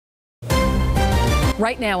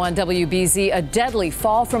Right now on WBZ, a deadly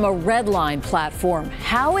fall from a red line platform.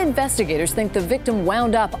 How investigators think the victim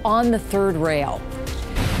wound up on the third rail.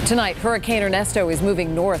 Tonight, Hurricane Ernesto is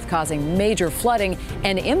moving north, causing major flooding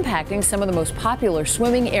and impacting some of the most popular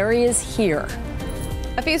swimming areas here.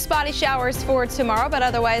 A few spotty showers for tomorrow, but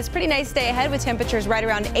otherwise pretty nice day ahead with temperatures right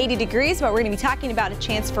around 80 degrees. But we're going to be talking about a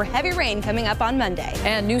chance for heavy rain coming up on Monday.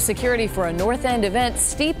 And new security for a North End event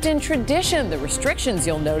steeped in tradition. The restrictions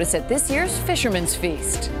you'll notice at this year's Fisherman's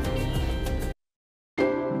Feast.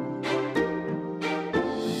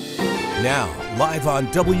 Now, live on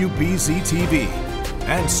WBZ-TV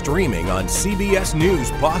and streaming on CBS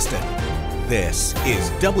News Boston. This is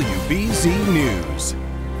WBZ News.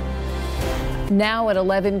 Now at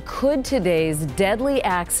 11, could today's deadly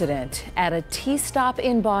accident at a T-stop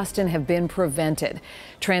in Boston have been prevented?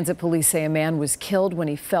 Transit police say a man was killed when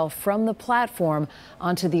he fell from the platform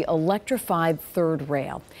onto the electrified third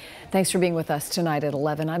rail. Thanks for being with us tonight at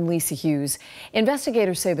 11. I'm Lisa Hughes.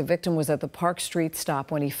 Investigators say the victim was at the Park Street stop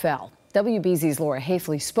when he fell. WBZ's Laura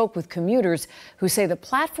Hafley spoke with commuters who say the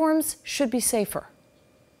platforms should be safer.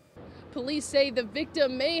 Police say the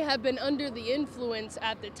victim may have been under the influence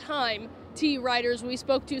at the time. T-riders we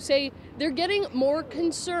spoke to say they're getting more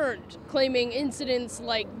concerned, claiming incidents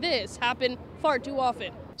like this happen far too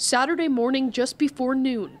often. Saturday morning just before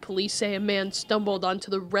noon, police say a man stumbled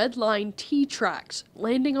onto the red line T tracks,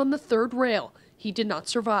 landing on the third rail. He did not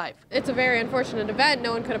survive. It's a very unfortunate event.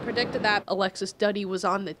 No one could have predicted that. Alexis Duddy was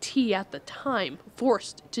on the T at the time,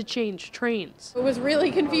 forced to change trains. It was really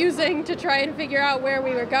confusing to try and figure out where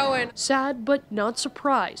we were going. Sad but not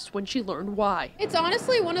surprised when she learned why. It's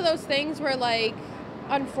honestly one of those things where, like,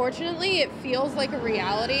 unfortunately, it feels like a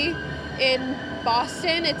reality. In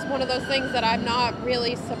Boston, it's one of those things that I'm not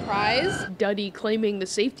really surprised. Duddy claiming the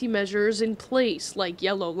safety measures in place, like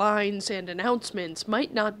yellow lines and announcements,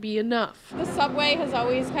 might not be enough. The subway has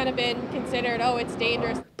always kind of been considered, oh, it's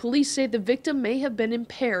dangerous. Police say the victim may have been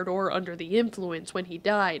impaired or under the influence when he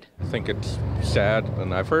died. I think it's sad,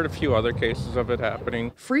 and I've heard a few other cases of it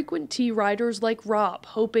happening. Frequent T-riders like Rob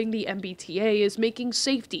hoping the MBTA is making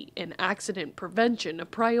safety and accident prevention a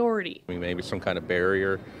priority. Maybe some kind of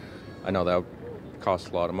barrier. I know that would cost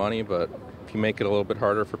a lot of money, but if you make it a little bit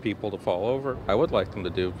harder for people to fall over, I would like them to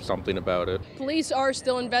do something about it. Police are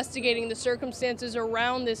still investigating the circumstances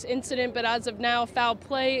around this incident, but as of now, foul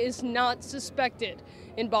play is not suspected.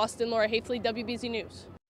 In Boston, Laura Hafley, WBZ News.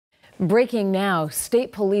 Breaking now,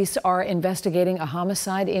 state police are investigating a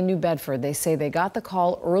homicide in New Bedford. They say they got the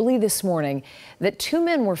call early this morning that two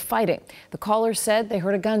men were fighting. The caller said they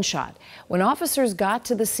heard a gunshot. When officers got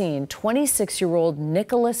to the scene, 26-year-old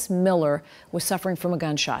Nicholas Miller was suffering from a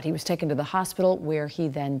gunshot. He was taken to the hospital where he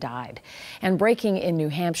then died. And breaking in New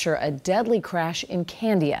Hampshire, a deadly crash in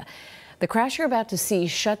Candia. The crash you're about to see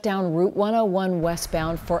shut down Route 101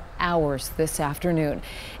 westbound for hours this afternoon.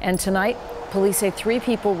 And tonight, police say 3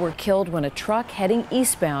 people were killed when a truck heading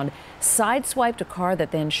eastbound sideswiped a car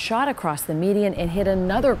that then shot across the median and hit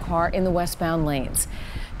another car in the westbound lanes.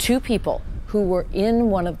 2 people who were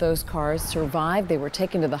in one of those cars survived. They were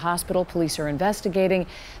taken to the hospital. Police are investigating.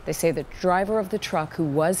 They say the driver of the truck who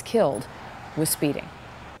was killed was speeding.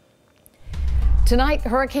 Tonight,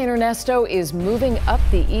 Hurricane Ernesto is moving up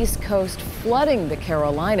the East Coast, flooding the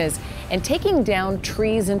Carolinas and taking down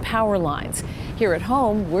trees and power lines. Here at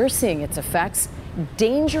home, we're seeing its effects,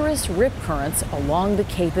 dangerous rip currents along the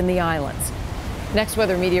Cape and the islands. Next,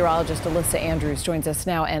 weather meteorologist Alyssa Andrews joins us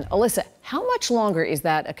now. And Alyssa, how much longer is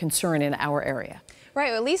that a concern in our area?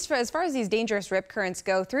 Right, at least as far as these dangerous rip currents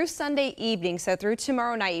go, through Sunday evening, so through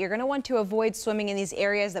tomorrow night, you're going to want to avoid swimming in these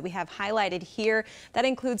areas that we have highlighted here. That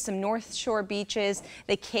includes some North Shore beaches,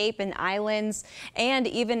 the Cape and islands, and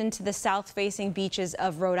even into the south-facing beaches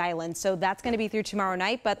of Rhode Island. So that's going to be through tomorrow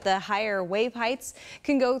night, but the higher wave heights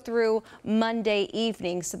can go through Monday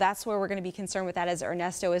evening. So that's where we're going to be concerned with that, as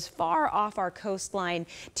Ernesto is far off our coastline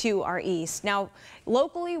to our east. Now,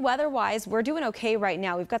 locally, weather-wise, we're doing okay right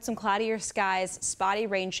now. We've got some cloudier skies, spotty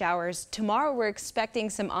rain showers. Tomorrow we're expecting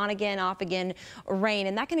some on again, off again rain,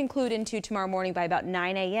 and that can include into tomorrow morning by about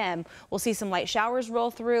 9 a.m. We'll see some light showers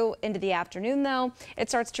roll through into the afternoon, though. It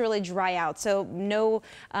starts to really dry out, so no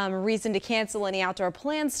reason to cancel any outdoor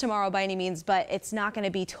plans tomorrow by any means, but it's not going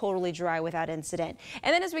to be totally dry without incident.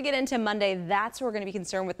 And then as we get into Monday, that's where we're going to be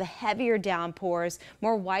concerned with the heavier downpours,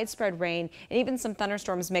 more widespread rain, and even some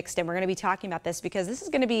thunderstorms mixed in. We're going to be talking about this because this is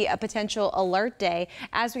going to be a potential potential alert day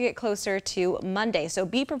as we get closer to Monday. So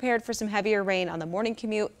be prepared for some heavier rain on the morning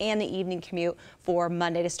commute and the evening commute for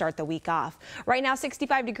Monday to start the week off. Right now,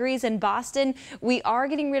 65 degrees in Boston. We are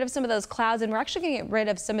getting rid of some of those clouds, and we're actually going to get rid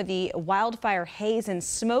of some of the wildfire haze and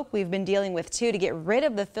smoke we've been dealing with too, to get rid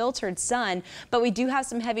of the filtered sun. But we do have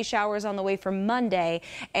some heavy showers on the way for Monday,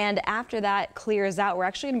 and after that clears out, we're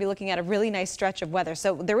actually going to be looking at a really nice stretch of weather.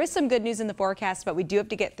 So there is some good news in the forecast, but we do have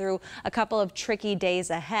to get through a couple of tricky days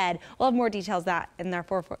ahead. We'll have more details that in our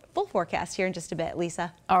full forecast here in just a bit.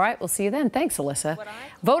 Lisa. All right, we'll see you then. Thanks, Alyssa.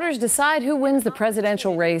 Voters decide who wins the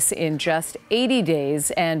presidential race in just 80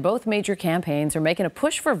 days, and both major campaigns are making a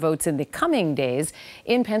push for votes in the coming days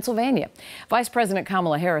in Pennsylvania. Vice President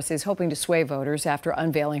Kamala Harris is hoping to sway voters after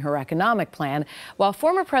unveiling her economic plan, while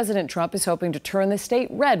former President Trump is hoping to turn the state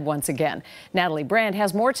red once again. Natalie Brand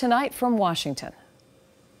has more tonight from Washington.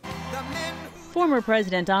 Former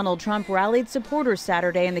President Donald Trump rallied supporters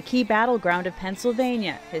Saturday in the key battleground of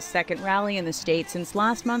Pennsylvania, his second rally in the state since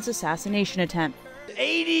last month's assassination attempt.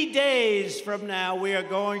 80 days from now, we are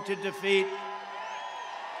going to defeat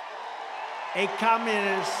a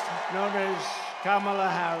communist known as Kamala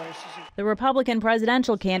Harris. The Republican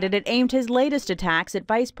presidential candidate aimed his latest attacks at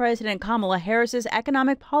Vice President Kamala Harris's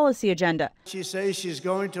economic policy agenda. She says she's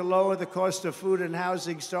going to lower the cost of food and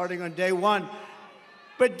housing starting on day one.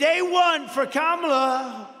 But day one for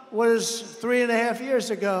Kamala was 3.5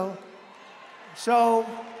 years ago. So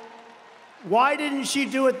why didn't she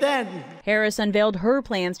do it then? Harris unveiled her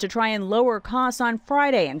plans to try and lower costs on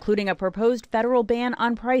Friday, including a proposed federal ban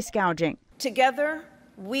on price gouging. Together,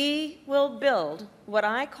 we will build what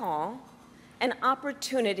I call an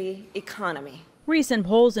opportunity economy. Recent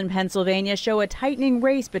polls in Pennsylvania show a tightening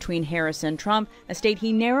race between Harris and Trump, a state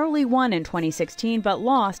he narrowly won in 2016 but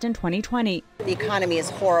lost in 2020. The economy is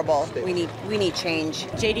horrible. We need change.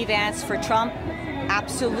 J.D. Vance for Trump,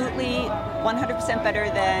 absolutely 100% better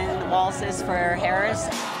than Walz is for Harris.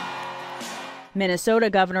 Minnesota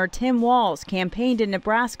Governor Tim Walz campaigned in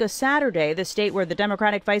Nebraska Saturday, the state where the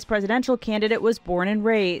Democratic vice presidential candidate was born and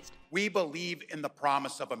raised. We believe in the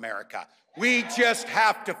promise of America. We just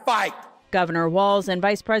have to fight. Governor Walz and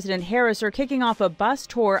Vice President Harris are kicking off a bus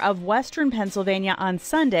tour of western Pennsylvania on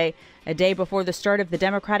Sunday, a day before the start of the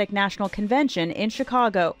Democratic National Convention in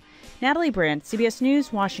Chicago. Natalie Brandt, CBS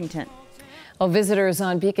News, Washington. Well, visitors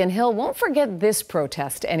on Beacon Hill won't forget this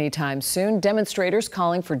protest anytime soon. Demonstrators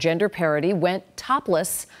calling for gender parity went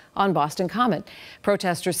topless on Boston Common.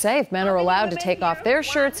 Protesters say if men are allowed to take off their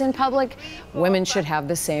shirts in public, women should have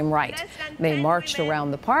the same right. They marched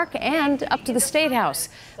around the park and up to the State House.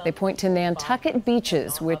 They point to Nantucket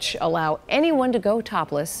beaches, which allow anyone to go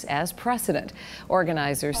topless as precedent.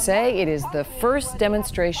 Organizers say it is the first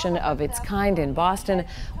demonstration of its kind in Boston,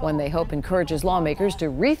 one they hope encourages lawmakers to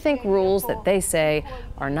rethink rules that they say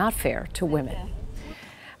are not fair to women.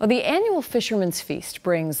 Well, the annual Fisherman's Feast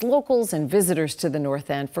brings locals and visitors to the North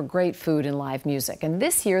End for great food and live music. And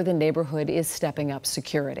this year, the neighborhood is stepping up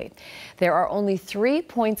security. There are only 3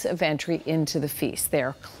 points of entry into the feast. They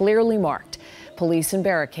are clearly marked. Police and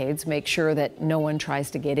barricades make sure that no one tries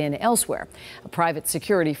to get in elsewhere. A private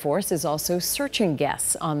security force is also searching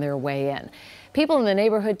guests on their way in. People in the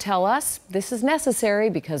neighborhood tell us this is necessary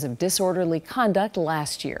because of disorderly conduct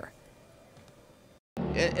last year.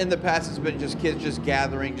 In the past, it's been just kids just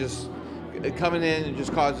gathering, just coming in and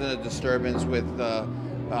just causing a disturbance with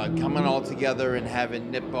coming all together and having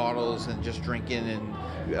nip bottles and just drinking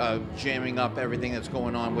and jamming up everything that's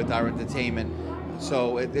going on with our entertainment.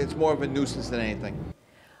 So it's more of a nuisance than anything.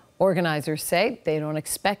 Organizers say they don't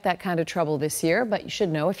expect that kind of trouble this year, but you should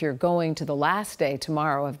know if you're going to the last day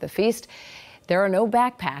tomorrow of the feast, there are no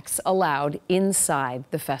backpacks allowed inside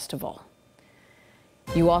the festival.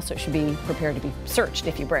 You also should be prepared to be searched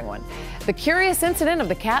if you bring one. The curious incident of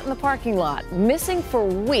the cat in the parking lot. Missing for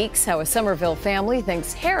weeks, how a Somerville family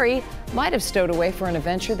thinks Harry might have stowed away for an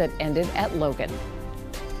adventure that ended at Logan.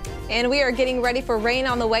 And we are getting ready for rain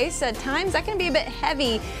on the way, so at times that can be a bit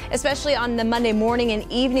heavy, especially on the Monday morning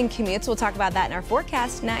and evening commutes. We'll talk about that in our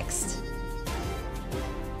forecast next.